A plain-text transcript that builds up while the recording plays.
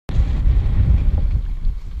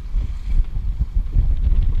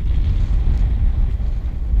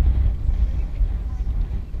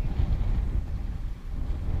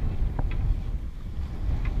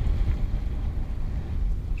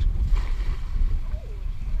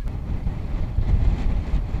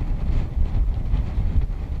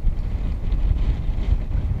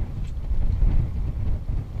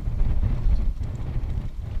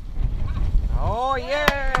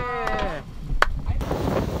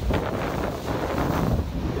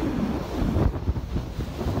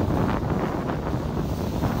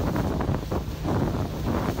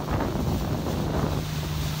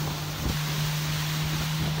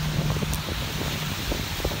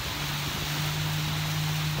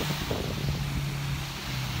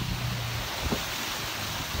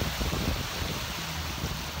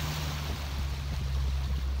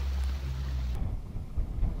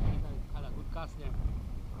Had a good cast there.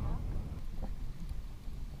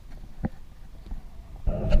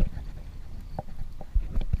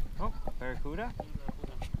 Oh, Barracuda?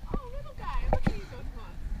 Oh, little guy. Look at these ones.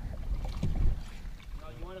 Now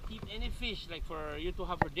you want to keep any fish like for you to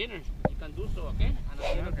have for dinner, you can do so, okay? And at the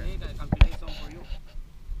end of the day, I can fillet some for you.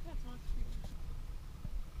 That's much sweet.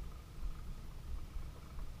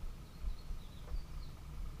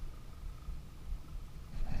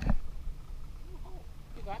 Oh,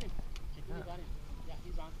 you got him. I think you got him. Yeah,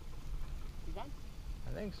 he's on. He's on? I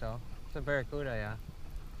think so. It's a Barracuda, yeah.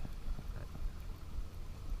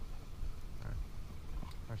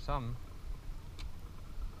 Or some.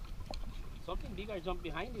 Something bigger jumped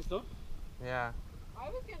behind this, though. Yeah. I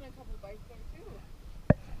was getting a couple bites there too.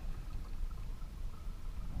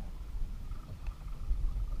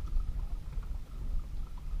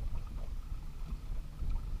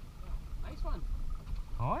 Nice one.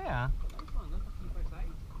 Oh, yeah. Nice one. That's a keeper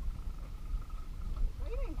size.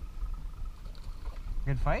 Waiting.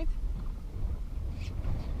 Good fight?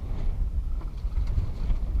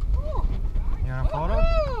 Oh, You want a photo?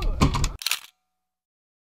 woohoo!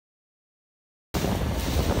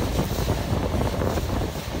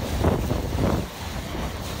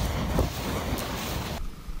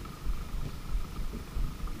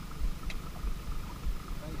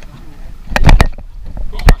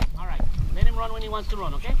 Alright. Let him run when he wants to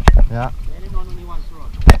run, okay? Yeah. Let him run when he wants to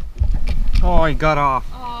run. Oh, he got off.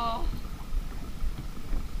 Oh.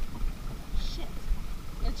 Shit.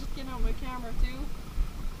 It's just getting on my camera too.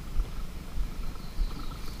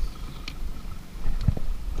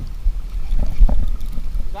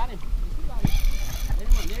 Got him. You got him. Let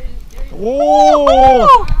him run. There he is. There he is.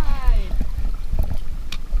 Oh! Right.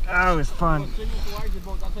 That was He fun. was swimming towards the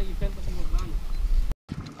boat. That's why you felt that he was gone.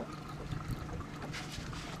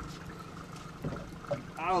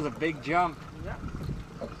 That was a big jump. Yeah.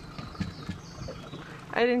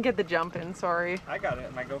 I didn't get the jump in, sorry. I got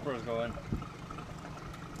it. My GoPro's going.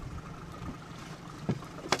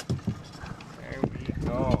 There we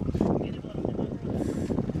go.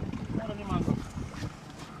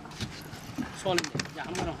 Swallow him. Yeah,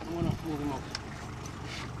 I'm gonna move him out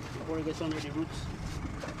before he gets under the roots.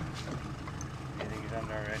 I think he's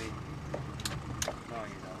under already. No,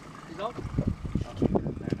 he's out. He's out. Oh, he's in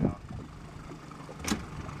there now.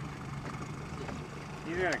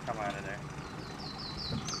 He's gonna come out of there.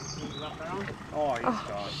 He's wrapped around. Oh, he's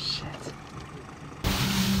gone. Shit.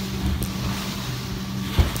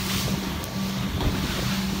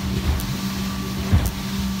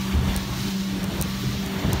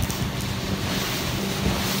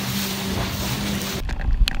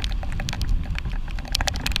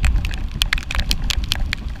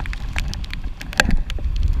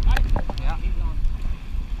 Yeah.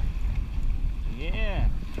 Yeah.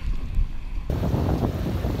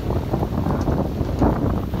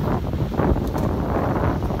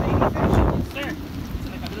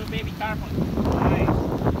 Baby tarpon. Nice.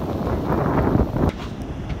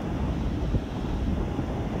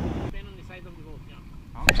 Stand on the side of the boat,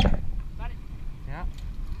 yeah. Okay. Got it. Yeah.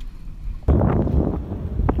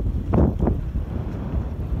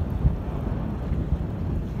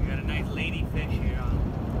 We got a nice lady fish here on.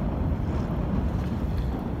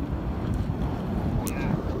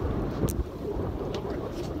 Yeah.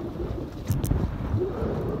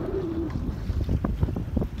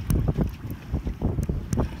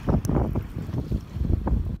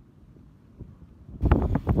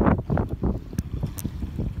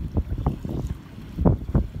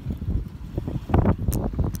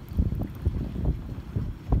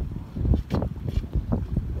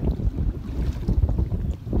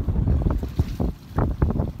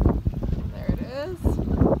 There it is.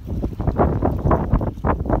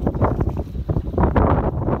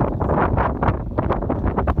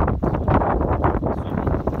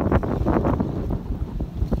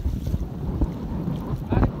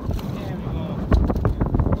 There we go.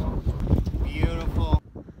 Beautiful.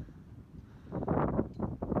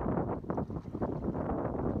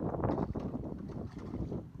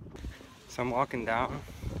 So I'm walking down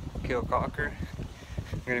Kill Cocker.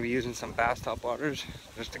 I'm going to be using some bass top waters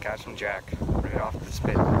just to catch some jack right off the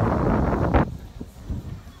spit.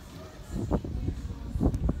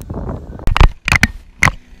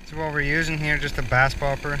 So what we're using here, just a bass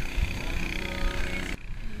popper.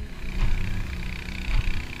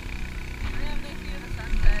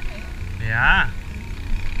 Yeah.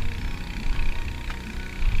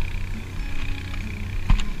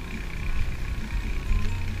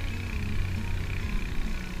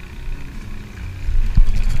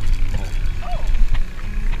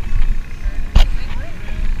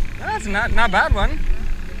 That's not bad one.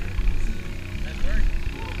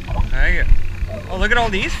 There you go. Oh, look at all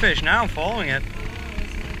these fish now. I'm following it.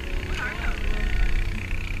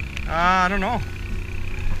 I don't know.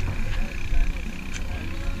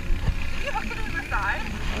 You hook it in the side?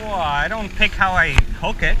 Well, I don't pick how I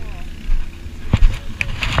hook it.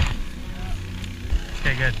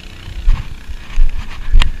 Okay, good.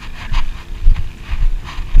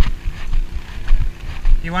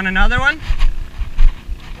 You want another one?